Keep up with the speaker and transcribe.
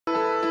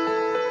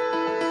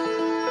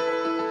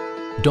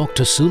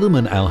Dr.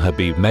 Suleiman Al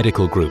Habib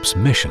Medical Group's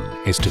mission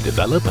is to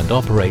develop and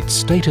operate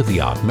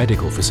state-of-the-art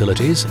medical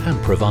facilities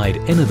and provide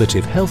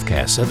innovative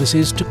healthcare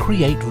services to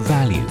create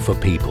value for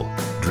people.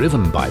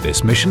 Driven by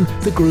this mission,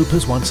 the group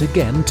has once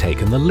again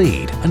taken the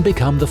lead and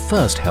become the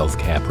first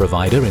healthcare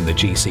provider in the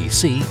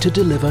GCC to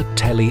deliver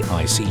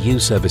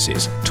Tele-ICU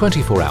services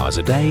 24 hours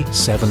a day,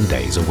 7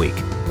 days a week.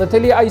 The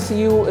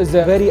Tele-ICU is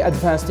a very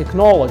advanced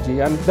technology,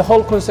 and the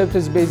whole concept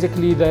is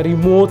basically the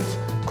remote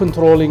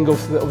controlling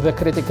of the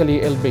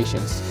critically ill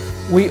patients.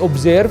 We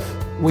observe,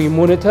 we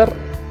monitor,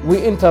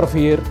 we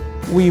interfere,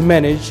 we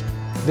manage.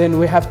 Then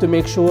we have to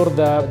make sure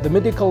that the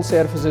medical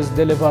services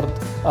delivered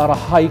are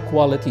high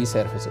quality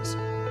services.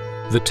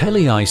 The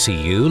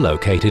Tele-ICU,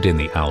 located in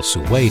the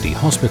U.A.E.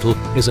 Hospital,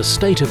 is a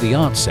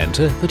state-of-the-art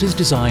centre that is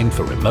designed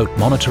for remote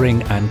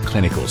monitoring and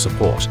clinical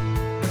support.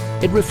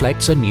 It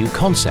reflects a new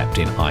concept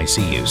in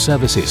ICU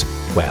services,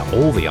 where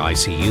all the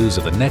ICUs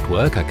of the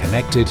network are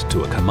connected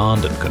to a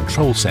command and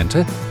control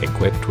centre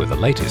equipped with the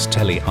latest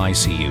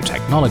TeleICU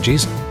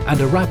technologies and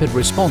a rapid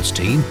response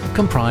team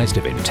comprised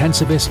of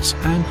intensivists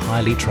and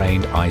highly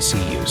trained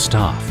ICU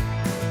staff.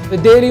 The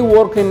daily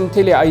work in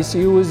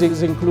TeleICU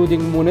is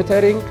including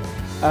monitoring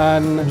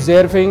and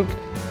observing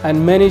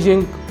and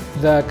managing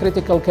the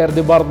critical care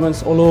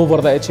departments all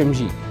over the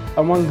HMG.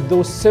 Among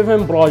those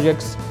 7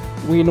 projects,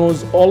 we know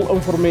all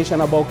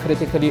information about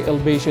critically ill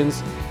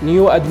patients,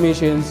 new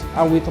admissions,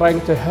 and we're trying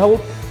to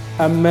help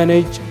and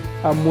manage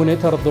and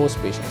monitor those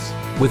patients.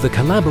 With the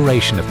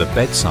collaboration of the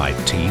bedside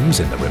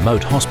teams in the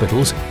remote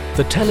hospitals,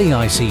 the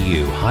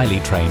Tele-ICU highly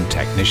trained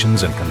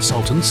technicians and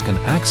consultants can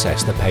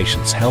access the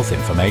patient's health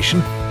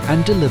information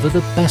and deliver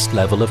the best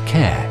level of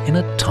care in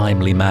a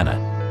timely manner,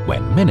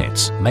 when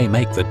minutes may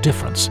make the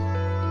difference.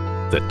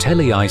 The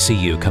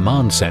TeleICU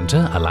Command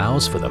Centre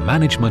allows for the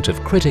management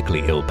of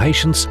critically ill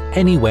patients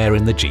anywhere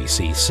in the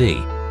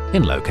GCC,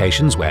 in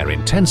locations where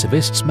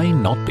intensivists may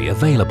not be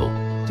available.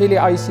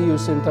 TeleICU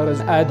Centre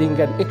is adding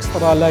an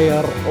extra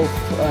layer of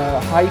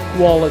high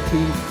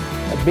quality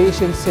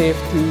patient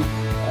safety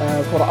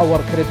for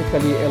our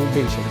critically ill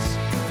patients.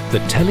 The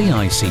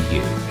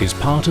TeleICU is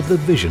part of the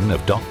vision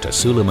of Dr.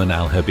 Suleiman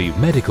Al Habib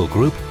Medical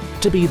Group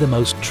to be the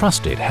most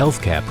trusted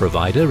healthcare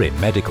provider in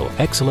medical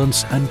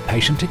excellence and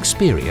patient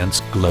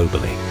experience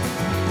globally.